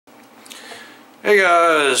Hey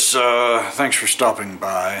guys, thanks for stopping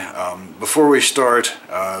by. Before we start,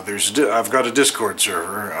 I've got a Discord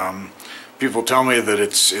server. People tell me that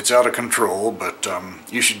it's out of control, but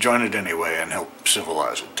you should join it anyway and help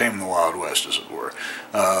civilize it, tame the Wild West, as it were.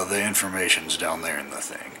 The information's down there in the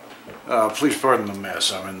thing. Please pardon the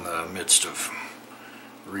mess. I'm in the midst of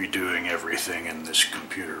redoing everything in this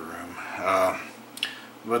computer room.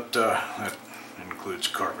 But that includes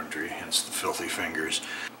carpentry, hence the filthy fingers.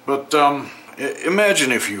 But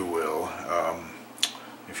imagine, if you will,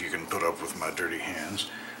 if you can put up with my dirty hands,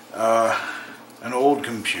 an old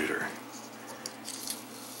computer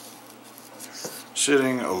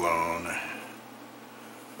sitting alone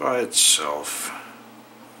by itself,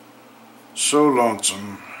 so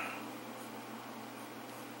lonesome.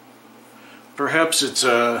 Perhaps it's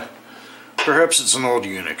an old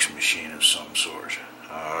Unix machine of some sort,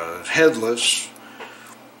 headless.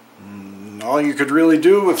 All you could really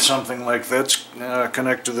do with something like that's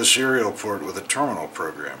connect to the serial port with a terminal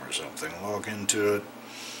program or something, log into it.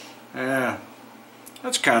 Yeah,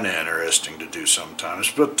 that's kind of interesting to do sometimes.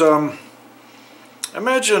 But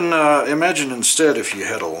imagine instead if you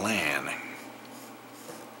had a LAN.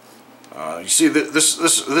 You see, this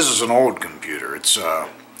is an old computer. It's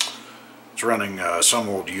running some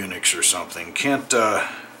old Unix or something.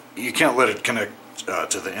 You can't let it connect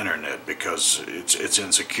to the internet because it's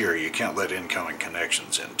insecure. You can't let incoming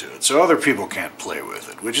connections into it, so other people can't play with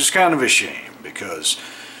it, which is kind of a shame because,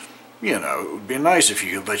 you know, it would be nice if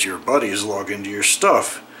you could let your buddies log into your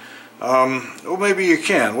stuff. Well, maybe you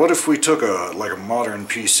can. What if we took a modern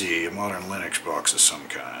PC, a modern Linux box of some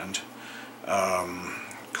kind,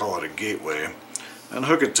 call it a gateway, and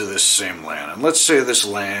hook it to this same LAN. And let's say this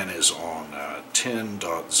LAN is on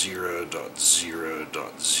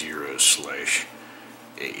 10.0.0.0/8.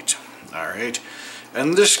 Alright,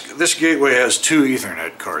 and this gateway has two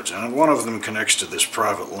Ethernet cards in it. One of them connects to this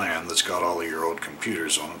private LAN that's got all of your old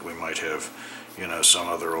computers on it. We might have, you know, some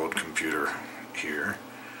other old computer here,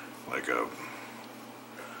 like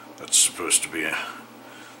that's supposed to be a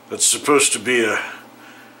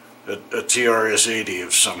TRS-80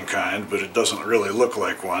 of some kind, but it doesn't really look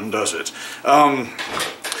like one, does it?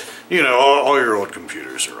 You know, all your old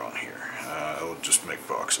computers are on here. I'll just make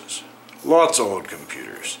boxes. Lots of old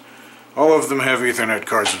computers. All of them have Ethernet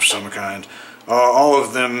cards of some kind. All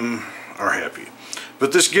of them are happy.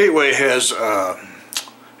 But this gateway has two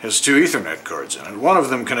Ethernet cards in it. One of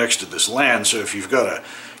them connects to this LAN, so if you've got a,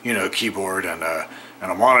 you know, keyboard and a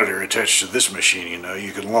monitor attached to this machine, you know,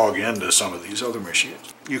 you can log into some of these other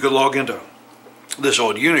machines. You could log into this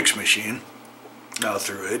old Unix machine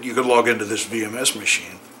through it. You could log into this VMS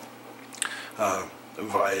machine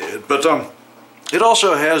via it. But it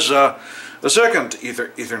also has a second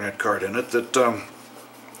Ethernet card in it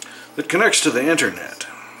that connects to the internet.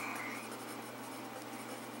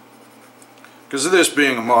 Because of this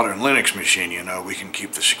being a modern Linux machine, you know, we can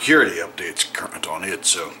keep the security updates current on it,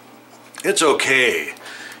 so it's okay.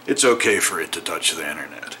 It's okay for it to touch the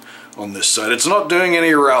internet on this side. It's not doing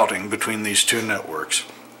any routing between these two networks.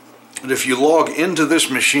 And if you log into this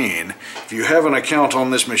machine, if you have an account on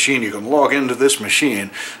this machine, you can log into this machine,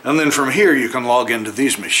 and then from here you can log into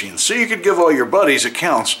these machines. So you could give all your buddies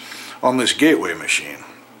accounts on this gateway machine,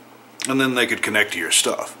 and then they could connect to your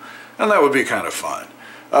stuff. And that would be kind of fun.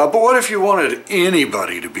 But what if you wanted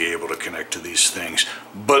anybody to be able to connect to these things,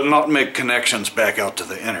 but not make connections back out to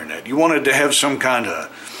the internet? You wanted to have some kind of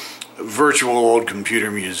virtual old computer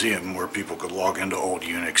museum where people could log into old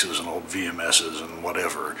Unixes and old VMSs and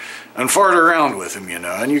whatever and fart around with them, you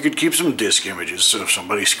know, and you could keep some disk images, so if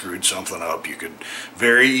somebody screwed something up you could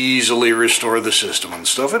very easily restore the system and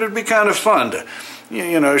stuff. It'd be kind of fun to,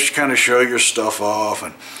 you know, kind of show your stuff off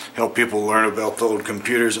and help people learn about the old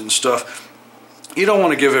computers and stuff. You don't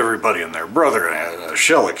want to give everybody and their brother a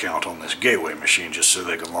shell account on this gateway machine just so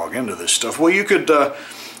they can log into this stuff. Well, you could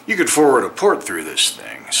forward a port through this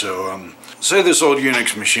thing. So, say this old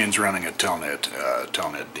Unix machine's running a telnet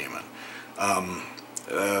daemon.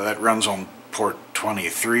 That runs on port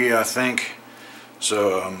 23, I think.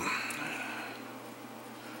 So,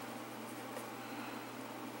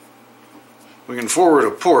 we can forward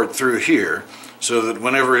a port through here so that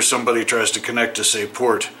whenever somebody tries to connect to, say,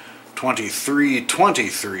 port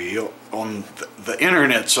 2323 on the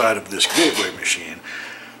internet side of this gateway machine,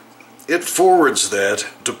 it forwards that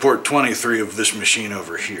to port 23 of this machine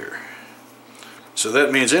over here. So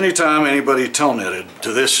that means anytime anybody telnetted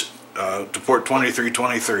to this to port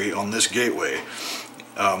 2323 on this gateway,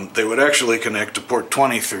 they would actually connect to port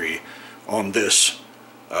 23 on this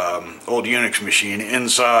old Unix machine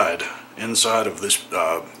inside of this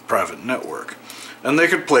private network. and they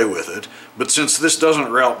could play with it. But since this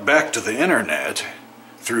doesn't route back to the internet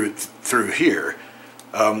through here,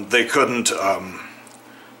 they couldn't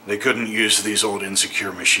use these old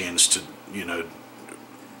insecure machines to, you know,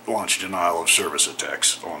 launch denial of service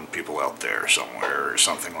attacks on people out there somewhere or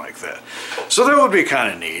something like that. So that would be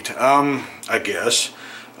kind of neat, I guess.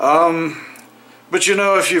 But you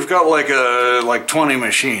know, if you've got like 20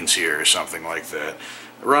 machines here or something like that,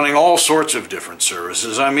 running all sorts of different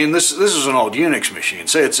services. I mean, this is an old Unix machine.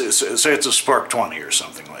 Say it's a Spark 20 or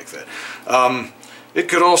something like that. It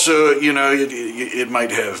could also, you know, it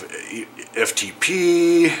might have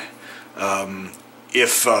FTP.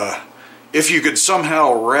 If you could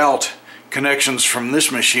somehow route connections from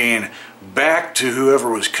this machine back to whoever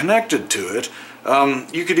was connected to it,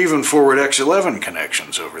 you could even forward X11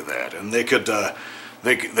 connections over that, and they could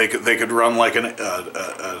run like an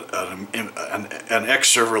X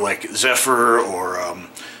server like Zephyr, or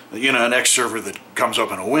you know, an X server that comes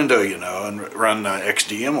up in a window, you know, and run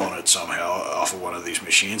XDM on it somehow off of one of these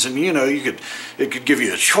machines. And you know, it could give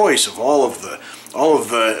you a choice of all of the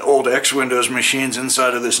old X Windows machines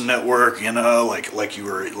inside of this network, you know, like you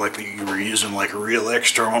were using like a real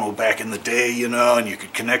X terminal back in the day, you know, and you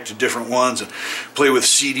could connect to different ones and play with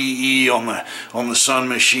CDE on the Sun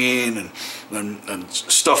machine and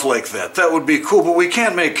stuff like that. That would be cool, but we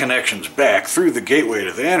can't make connections back through the gateway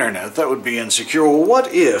to the internet. That would be insecure. Well,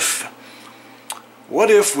 what if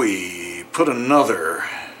we put another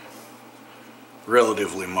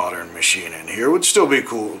relatively modern machine in here? It would still be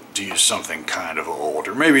cool to use something kind of old,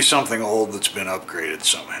 or maybe something old that's been upgraded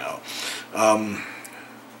somehow.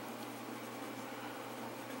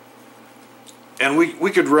 And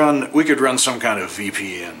we could run some kind of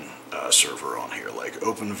VPN server on here, like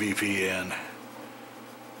OpenVPN,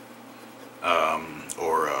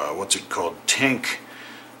 or what's it called, Tink.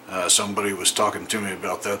 Somebody was talking to me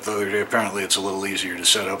about that the other day. Apparently it's a little easier to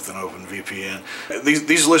set up than OpenVPN.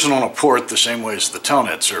 These listen on a port the same way as the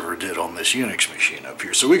Telnet server did on this Unix machine up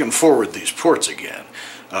here. So we can forward these ports again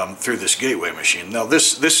through this gateway machine. Now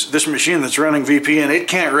this machine that's running VPN, it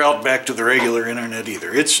can't route back to the regular internet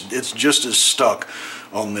either. It's just as stuck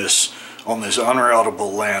on this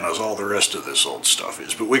unroutable LAN as all the rest of this old stuff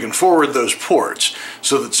is. But we can forward those ports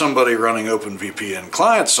so that somebody running OpenVPN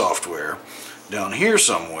client software down here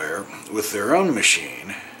somewhere with their own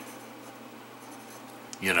machine,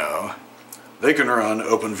 you know, they can run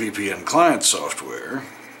OpenVPN client software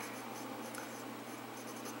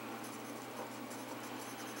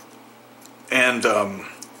and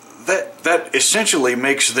that essentially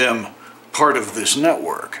makes them part of this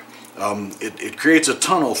network. It creates a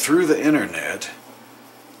tunnel through the internet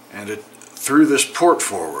and through this port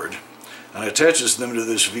forward, and attaches them to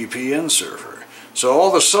this VPN server. So all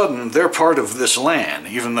of a sudden, they're part of this LAN,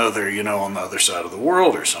 even though they're, you know, on the other side of the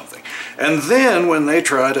world or something. And then when they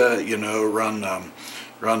try to, you know, run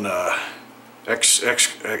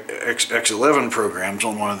X11 programs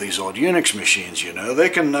on one of these old Unix machines, you know, they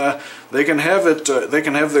can have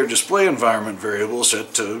their display environment variable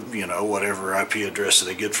set to, you know, whatever IP address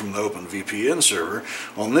they get from the OpenVPN server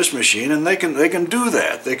on this machine, and they can do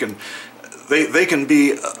that. They can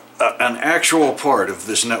be an actual part of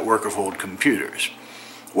this network of old computers,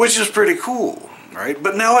 which is pretty cool, right?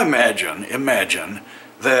 But now imagine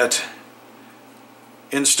that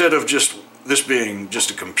instead of just this being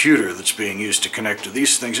just a computer that's being used to connect to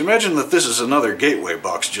these things, imagine that this is another gateway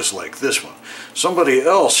box just like this one. Somebody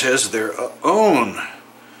else has their own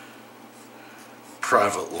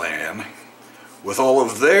private LAN with all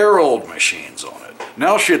of their old machines on it.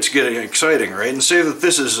 Now shit's getting exciting, right? And say that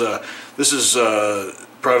this is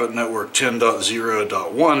private network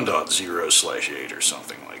 10.0.1.0/8 or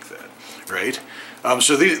something like that, right?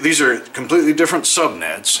 So these are completely different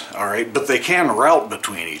subnets, all right, but they can route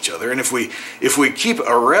between each other. And if we keep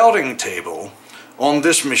a routing table on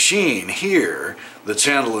this machine here that's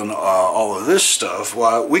handling all of this stuff,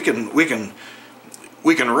 well, we can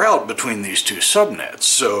route between these two subnets.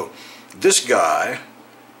 So this guy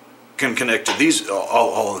can connect to these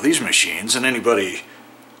all of these machines, and anybody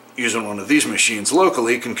using one of these machines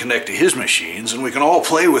locally can connect to his machines, and we can all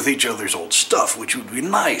play with each other's old stuff, which would be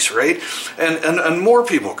nice, right? And more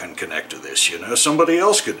people can connect to this, you know. Somebody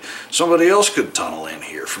else could tunnel in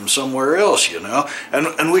here from somewhere else, you know,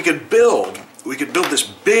 and we could build this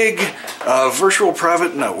big virtual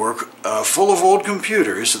private network full of old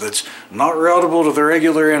computers that's not routable to the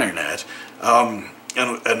regular internet,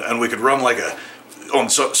 and we could run like on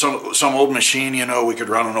some old machine, you know, we could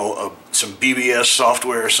run on some BBS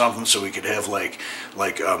software or something, so we could have like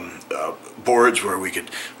boards where we could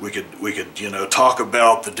you know, talk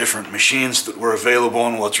about the different machines that were available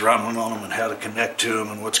and what's running on them and how to connect to them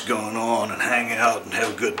and what's going on and hang out and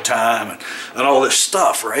have a good time and all this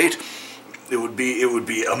stuff, right? It would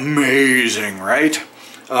be amazing, right?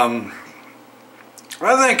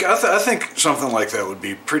 I think something like that would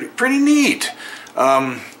be pretty neat.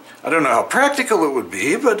 I don't know how practical it would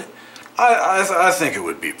be, but I think it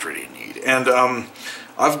would be pretty neat. And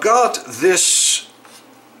I've got this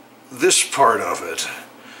part of it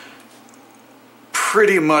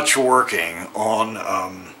pretty much working on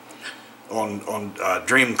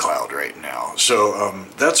DreamCloud right now. So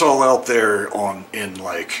that's all out there in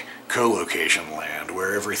like co-location land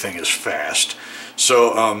where everything is fast.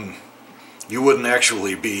 So you wouldn't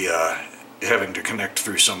actually be having to connect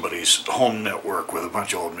through somebody's home network with a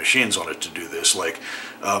bunch of old machines on it to do this. Like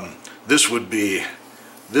this would be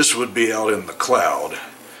out in the cloud,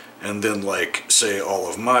 and then like say all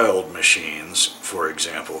of my old machines, for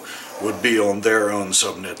example, would be on their own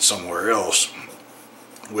subnet somewhere else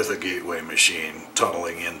with a gateway machine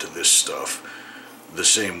tunneling into this stuff the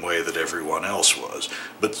same way that everyone else was.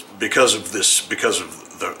 But because of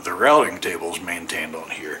the routing tables maintained on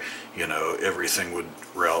here, you know, everything would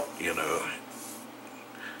route, you know,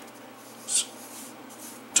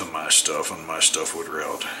 to my stuff, and my stuff would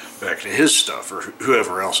route back to his stuff or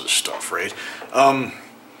whoever else's stuff, right? I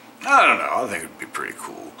don't know, I think it'd be pretty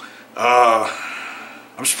cool.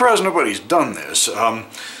 I'm surprised nobody's done this.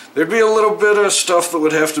 There'd be a little bit of stuff that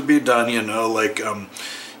would have to be done, you know, like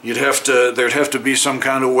there'd have to be some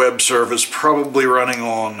kind of web service probably running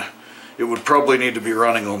on, it would probably need to be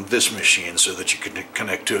running on this machine so that you can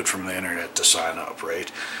connect to it from the internet to sign up,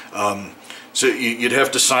 right? So you'd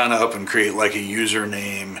have to sign up and create like a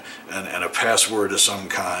username and a password of some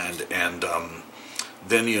kind, and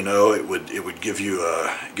then, you know, it would give you a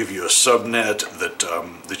subnet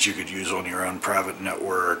that you could use on your own private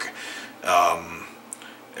network,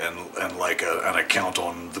 and like an account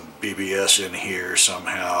on the BBS in here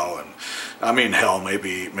somehow. And I mean, hell,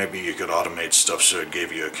 maybe you could automate stuff so it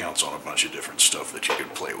gave you accounts on a bunch of different stuff that you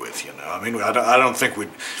could play with, you know. I mean, I don't think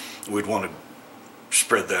we'd want to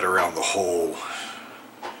spread that around the whole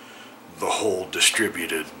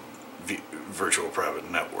distributed virtual private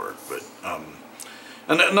network, but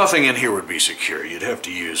and nothing in here would be secure. You'd have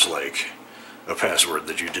to use like a password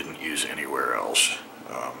that you didn't use anywhere else.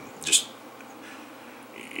 Just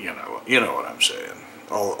you know what I'm saying.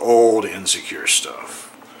 All old insecure stuff.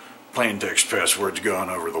 Plain text passwords going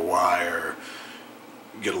over the wire.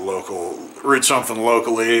 Get root something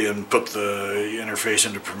locally and put the interface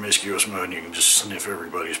into promiscuous mode, and you can just sniff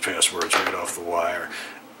everybody's passwords right off the wire.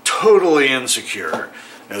 Totally insecure,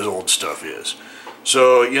 as old stuff is.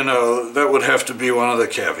 So, you know, that would have to be one of the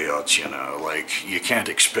caveats, you know, like you can't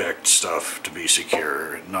expect stuff to be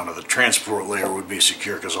secure. None of the transport layer would be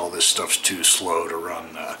secure because all this stuff's too slow to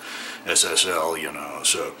run SSL, you know,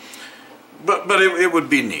 so, but it would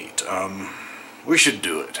be neat. We should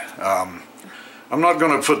do it. I'm not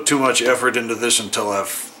going to put too much effort into this until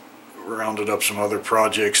I've rounded up some other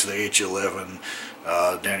projects, the H11,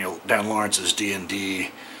 Dan Lawrence's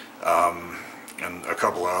D&D, and a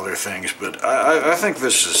couple of other things, but I think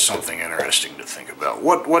this is something interesting to think about.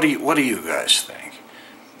 What do you guys think?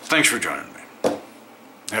 Thanks for joining me.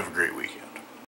 Have a great weekend.